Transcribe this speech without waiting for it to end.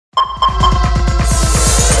Hey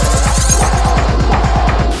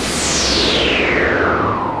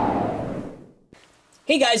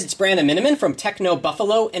guys, it's Brandon Miniman from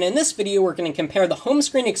TechnoBuffalo, and in this video we're going to compare the home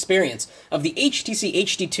screen experience of the HTC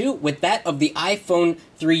HD2 with that of the iPhone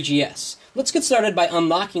 3GS. Let's get started by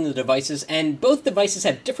unlocking the devices, and both devices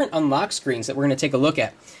have different unlock screens that we're going to take a look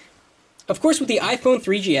at. Of course, with the iPhone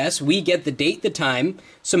 3GS, we get the date, the time,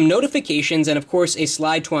 some notifications, and of course a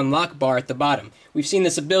slide to unlock bar at the bottom. We've seen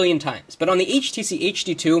this a billion times. But on the HTC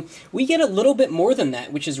HD2, we get a little bit more than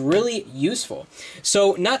that, which is really useful.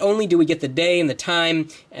 So not only do we get the day and the time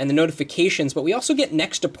and the notifications, but we also get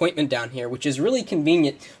next appointment down here, which is really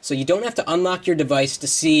convenient, so you don't have to unlock your device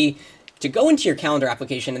to go into your calendar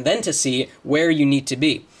application and then to see where you need to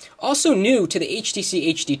be. Also new to the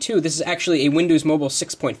HTC HD2, this is actually a Windows Mobile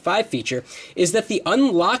 6.5 feature, is that the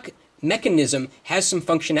unlock mechanism has some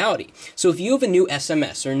functionality. So if you have a new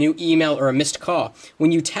SMS or a new email or a missed call,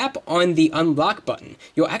 when you tap on the unlock button,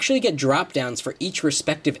 you'll actually get drop downs for each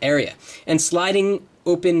respective area. And sliding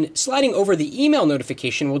over the email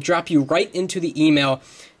notification will drop you right into the email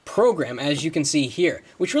program, as you can see here,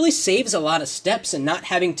 which really saves a lot of steps and not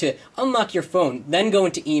having to unlock your phone, then go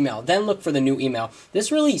into email, then look for the new email.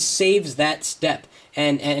 This really saves that step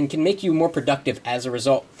and can make you more productive as a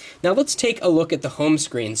result. Now let's take a look at the home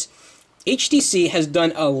screens. HTC has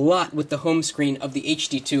done a lot with the home screen of the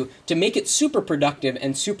HD2 to make it super productive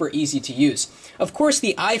and super easy to use. Of course,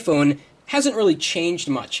 the iPhone hasn't really changed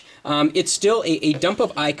much. It's still a dump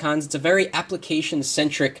of icons. It's a very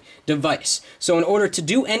application-centric device. So in order to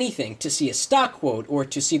do anything, to see a stock quote, or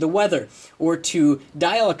to see the weather, or to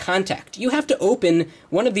dial a contact, you have to open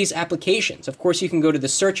one of these applications. Of course, you can go to the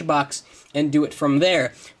search box and do it from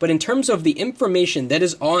there. But in terms of the information that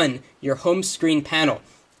is on your home screen panel,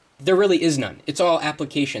 there really is none. It's all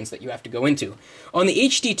applications that you have to go into. On the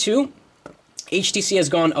HD2, HTC has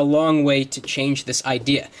gone a long way to change this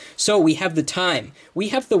idea. So we have the time, we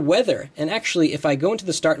have the weather, and actually if I go into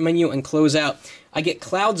the start menu and close out, I get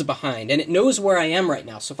clouds behind, and it knows where I am right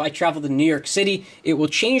now. So if I travel to New York City, it will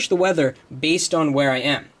change the weather based on where I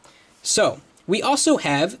am. So we also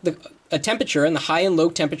have a temperature and the high and low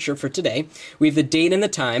temperature for today. We have the date and the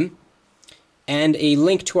time, and a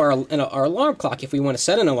link to our alarm clock if we want to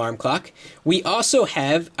set an alarm clock. We also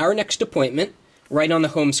have our next appointment right on the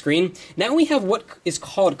home screen. Now we have what is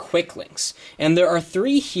called quick links, and there are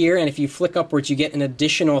 3 here, and if you flick upwards you get an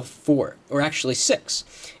additional 4, or actually 6.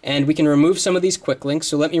 And we can remove some of these quick links,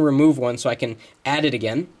 so let me remove one so I can add it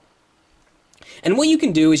again. And what you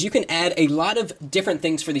can do is you can add a lot of different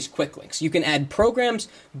things for these quick links. You can add programs,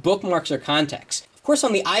 bookmarks, or contacts. Of course,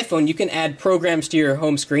 on the iPhone, you can add programs to your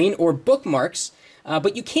home screen or bookmarks,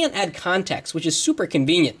 but you can't add contacts, which is super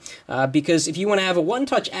convenient, because if you want to have a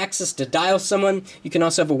one-touch access to dial someone, you can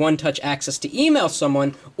also have a one-touch access to email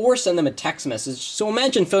someone or send them a text message. So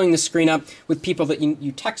imagine filling the screen up with people that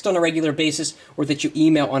you text on a regular basis or that you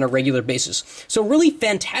email on a regular basis. So really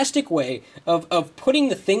fantastic way of putting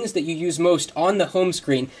the things that you use most on the home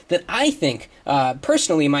screen that I think,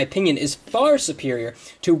 personally in my opinion, is far superior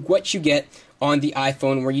to what you get on the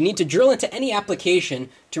iPhone, where you need to drill into any application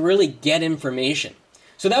to really get information.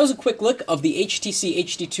 So that was a quick look of the HTC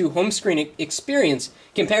HD2 home screen experience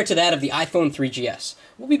compared to that of the iPhone 3GS.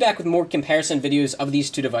 We'll be back with more comparison videos of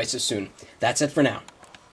these two devices soon. That's it for now.